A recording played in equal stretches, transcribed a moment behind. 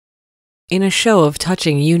In a show of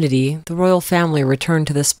touching unity, the royal family returned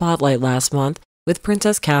to the spotlight last month, with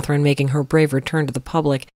Princess Catherine making her brave return to the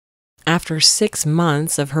public after 6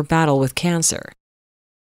 months of her battle with cancer.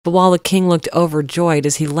 But while the king looked overjoyed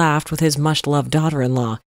as he laughed with his much-loved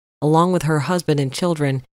daughter-in-law, along with her husband and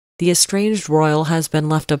children, the estranged royal has been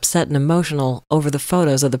left upset and emotional over the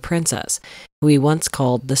photos of the princess, who he once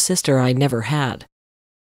called the sister I never had.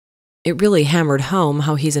 It really hammered home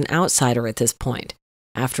how he's an outsider at this point.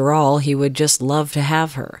 After all, he would just love to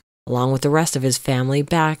have her, along with the rest of his family,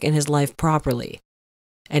 back in his life properly.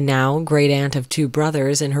 And now, great-aunt of 2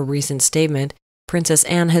 brothers, in her recent statement, Princess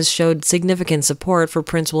Anne has showed significant support for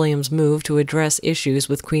Prince William's move to address issues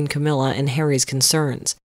with Queen Camilla and Harry's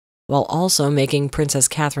concerns, while also making Princess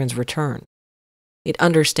Catherine's return. It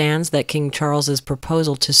understands that King Charles's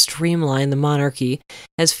proposal to streamline the monarchy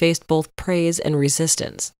has faced both praise and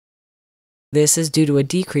resistance. This is due to a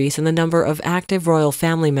decrease in the number of active royal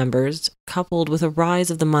family members, coupled with a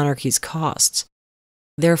rise of the monarchy's costs.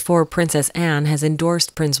 Therefore, Princess Anne has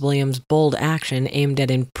endorsed Prince William's bold action aimed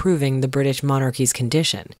at improving the British monarchy's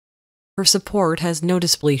condition. Her support has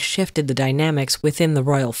noticeably shifted the dynamics within the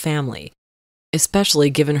royal family, especially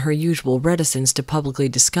given her usual reticence to publicly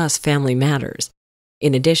discuss family matters.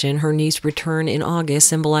 In addition, her niece's return in August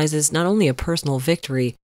symbolizes not only a personal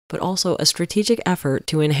victory, but also a strategic effort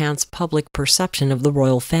to enhance public perception of the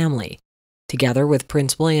royal family. Together with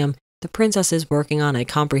Prince William, the princess is working on a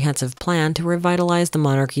comprehensive plan to revitalize the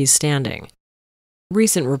monarchy's standing.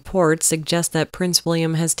 Recent reports suggest that Prince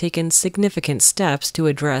William has taken significant steps to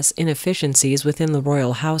address inefficiencies within the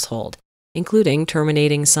royal household, including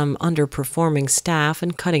terminating some underperforming staff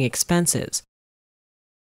and cutting expenses.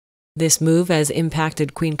 This move has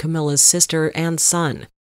impacted Queen Camilla's sister and son,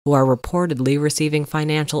 who are reportedly receiving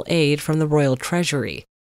financial aid from the royal treasury.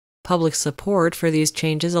 Public support for these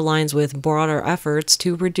changes aligns with broader efforts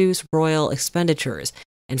to reduce royal expenditures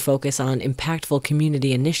and focus on impactful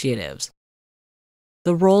community initiatives.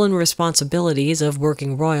 The role and responsibilities of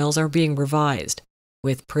working royals are being revised,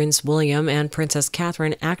 with Prince William and Princess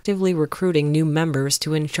Catherine actively recruiting new members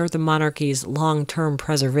to ensure the monarchy's long-term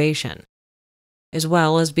preservation. As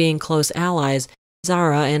well as being close allies,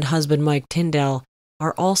 Zara and husband Mike Tindall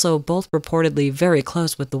are also both reportedly very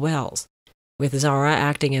close with the Wells, with Zara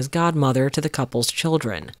acting as godmother to the couple's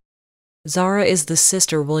children. Zara is the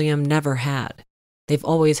sister William never had. They've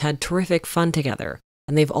always had terrific fun together,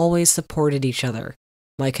 and they've always supported each other.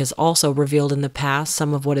 Mike has also revealed in the past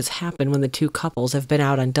some of what has happened when the 2 couples have been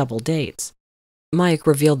out on double dates. Mike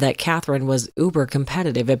revealed that Catherine was uber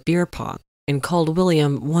competitive at beer pong and called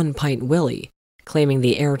William One Pint Willie, claiming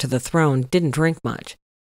the heir to the throne didn't drink much.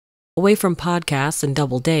 Away from podcasts and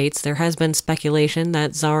double dates, there has been speculation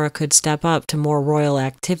that Zara could step up to more royal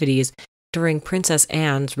activities during Princess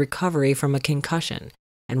Anne's recovery from a concussion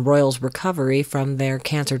and royals' recovery from their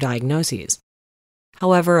cancer diagnoses.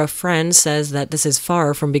 However, a friend says that this is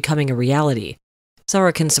far from becoming a reality.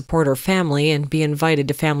 Zara can support her family and be invited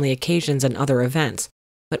to family occasions and other events,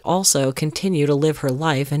 but also continue to live her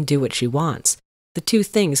life and do what she wants. The 2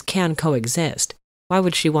 things can coexist. Why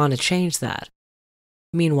would she want to change that?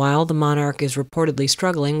 Meanwhile, the monarch is reportedly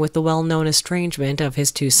struggling with the well-known estrangement of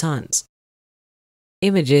his 2 sons.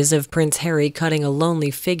 Images of Prince Harry cutting a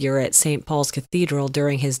lonely figure at St. Paul's Cathedral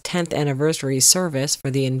during his 10th anniversary service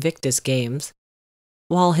for the Invictus Games,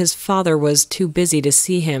 while his father was too busy to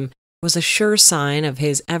see him, was a sure sign of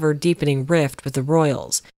his ever-deepening rift with the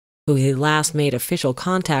royals, who he last made official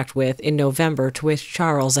contact with in November to wish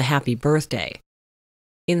Charles a happy birthday.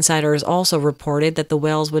 Insiders also reported that the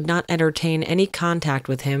Wells would not entertain any contact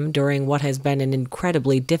with him during what has been an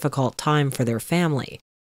incredibly difficult time for their family.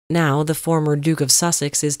 Now, the former Duke of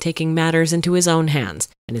Sussex is taking matters into his own hands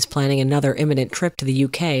and is planning another imminent trip to the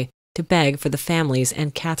UK to beg for the family's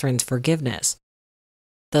and Catherine's forgiveness.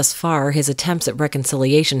 Thus far, his attempts at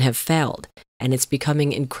reconciliation have failed, and it's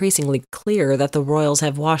becoming increasingly clear that the royals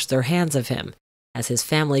have washed their hands of him, as his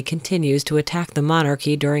family continues to attack the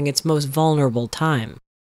monarchy during its most vulnerable time.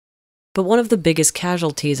 But one of the biggest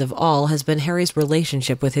casualties of all has been Harry's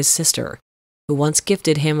relationship with his sister, who once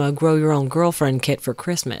gifted him a Grow Your Own Girlfriend kit for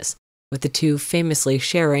Christmas, with the 2 famously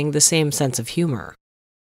sharing the same sense of humor.